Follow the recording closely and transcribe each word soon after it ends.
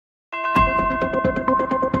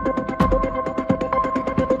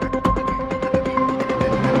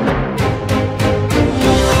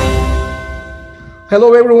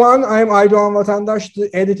Hello everyone, I'm Aydoğan Vatandaş, the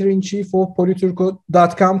editor-in-chief of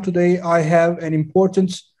Politurco.com. Today I have an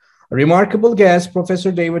important, remarkable guest, Professor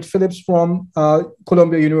David Phillips from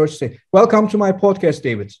Columbia University. Welcome to my podcast,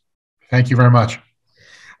 David. Thank you very much.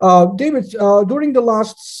 David, during the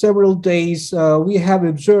last several days, we have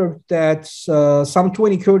observed that some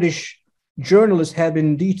 20 Kurdish journalists have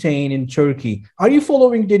been detained in Turkey. Are you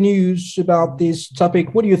following the news about this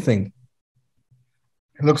topic? What do you think?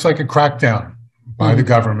 It looks like a crackdown by the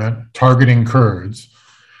government targeting Kurds,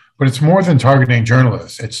 but it's more than targeting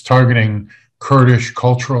journalists. It's targeting Kurdish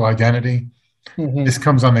cultural identity. This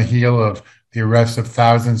comes on the heel of the arrest of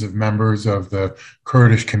thousands of members of the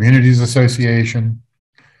Kurdish Communities Association.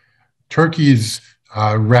 Turkey's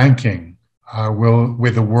ranking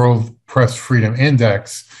with the World Press Freedom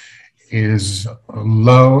Index is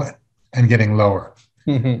low and getting lower.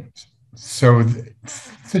 So the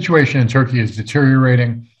situation in Turkey is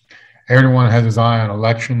deteriorating. Erdogan has his eye on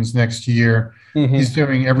elections next year. He's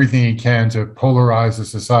doing everything he can to polarize the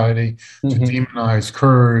society, to demonize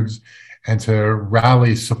Kurds, and to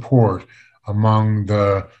rally support among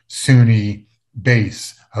the Sunni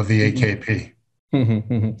base of the AKP.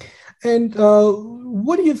 And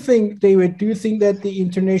what do you think, David? Do you think that the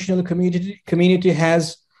international community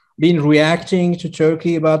has been reacting to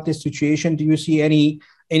Turkey about this situation? Do you see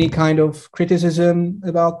any kind of criticism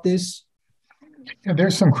about this? Yeah,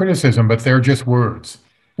 there's some criticism, but they're just words.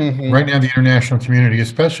 Right now, the international community,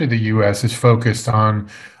 especially the U.S., is focused on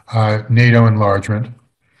NATO enlargement,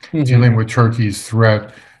 dealing with Turkey's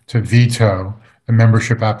threat to veto the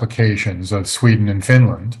membership applications of Sweden and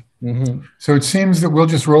Finland. So it seems that we'll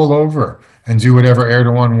just roll over and do whatever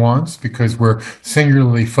Erdogan wants because we're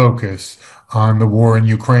singularly focused on the war in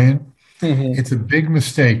Ukraine. It's a big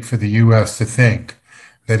mistake for the U.S. to think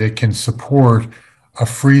that it can support a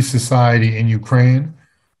free society in Ukraine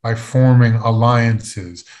by forming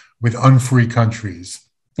alliances with unfree countries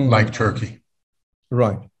like Turkey.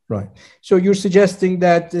 Right. So you're suggesting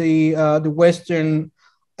that the Western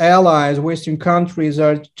allies, Western countries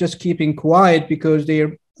are just keeping quiet because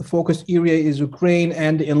their focus area is Ukraine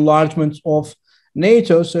and the enlargement of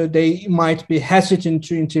NATO, so they might be hesitant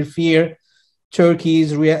to interfere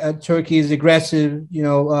Turkey's aggressive,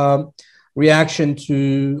 reaction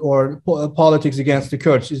to or politics against the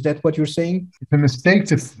Kurds. Is that what you're saying? It's a mistake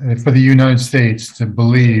for the United States to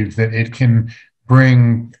believe that it can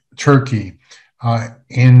bring Turkey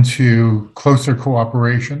into closer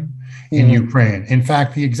cooperation in Ukraine. In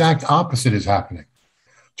fact, the exact opposite is happening.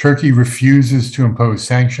 Turkey refuses to impose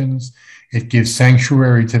sanctions. It gives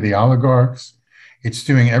sanctuary to the oligarchs. It's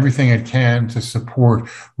doing everything it can to support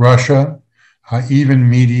Russia, even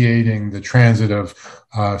mediating the transit of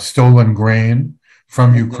stolen grain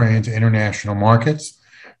from Ukraine to international markets.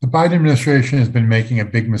 The Biden administration has been making a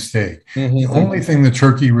big mistake. The only thing that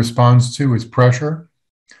Turkey responds to is pressure.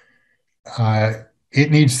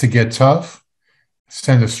 It needs to get tough,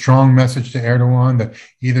 send a strong message to Erdogan that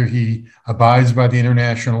either he abides by the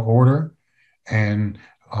international order and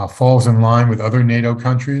falls in line with other NATO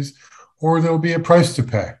countries, or there'll be a price to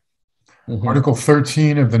pay. Article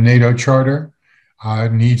 13 of the NATO Charter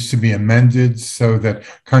needs to be amended so that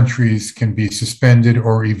countries can be suspended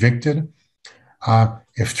or evicted.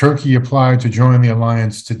 If Turkey applied to join the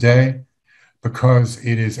alliance today because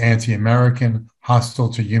it is anti-American, hostile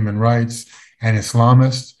to human rights, and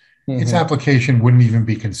Islamist, its application wouldn't even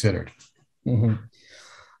be considered.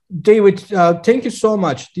 David, thank you so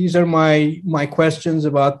much. These are my questions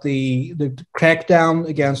about the crackdown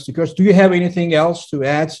against the Kurds. Do you have anything else to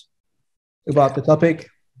add about the topic?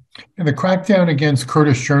 And the crackdown against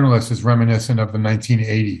Kurdish journalists is reminiscent of the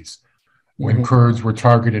 1980s, when Kurds were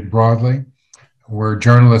targeted broadly, where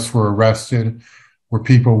journalists were arrested, where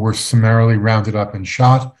people were summarily rounded up and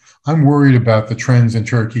shot. I'm worried about the trends in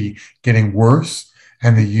Turkey getting worse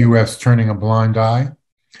and the U.S. turning a blind eye.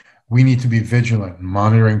 We need to be vigilant in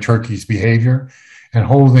monitoring Turkey's behavior and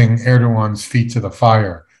holding Erdogan's feet to the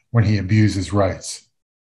fire when he abuses rights.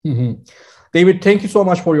 David, thank you so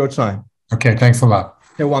much for your time. Okay, thanks a lot.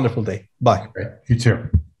 Have a wonderful day. Bye. Great. You too.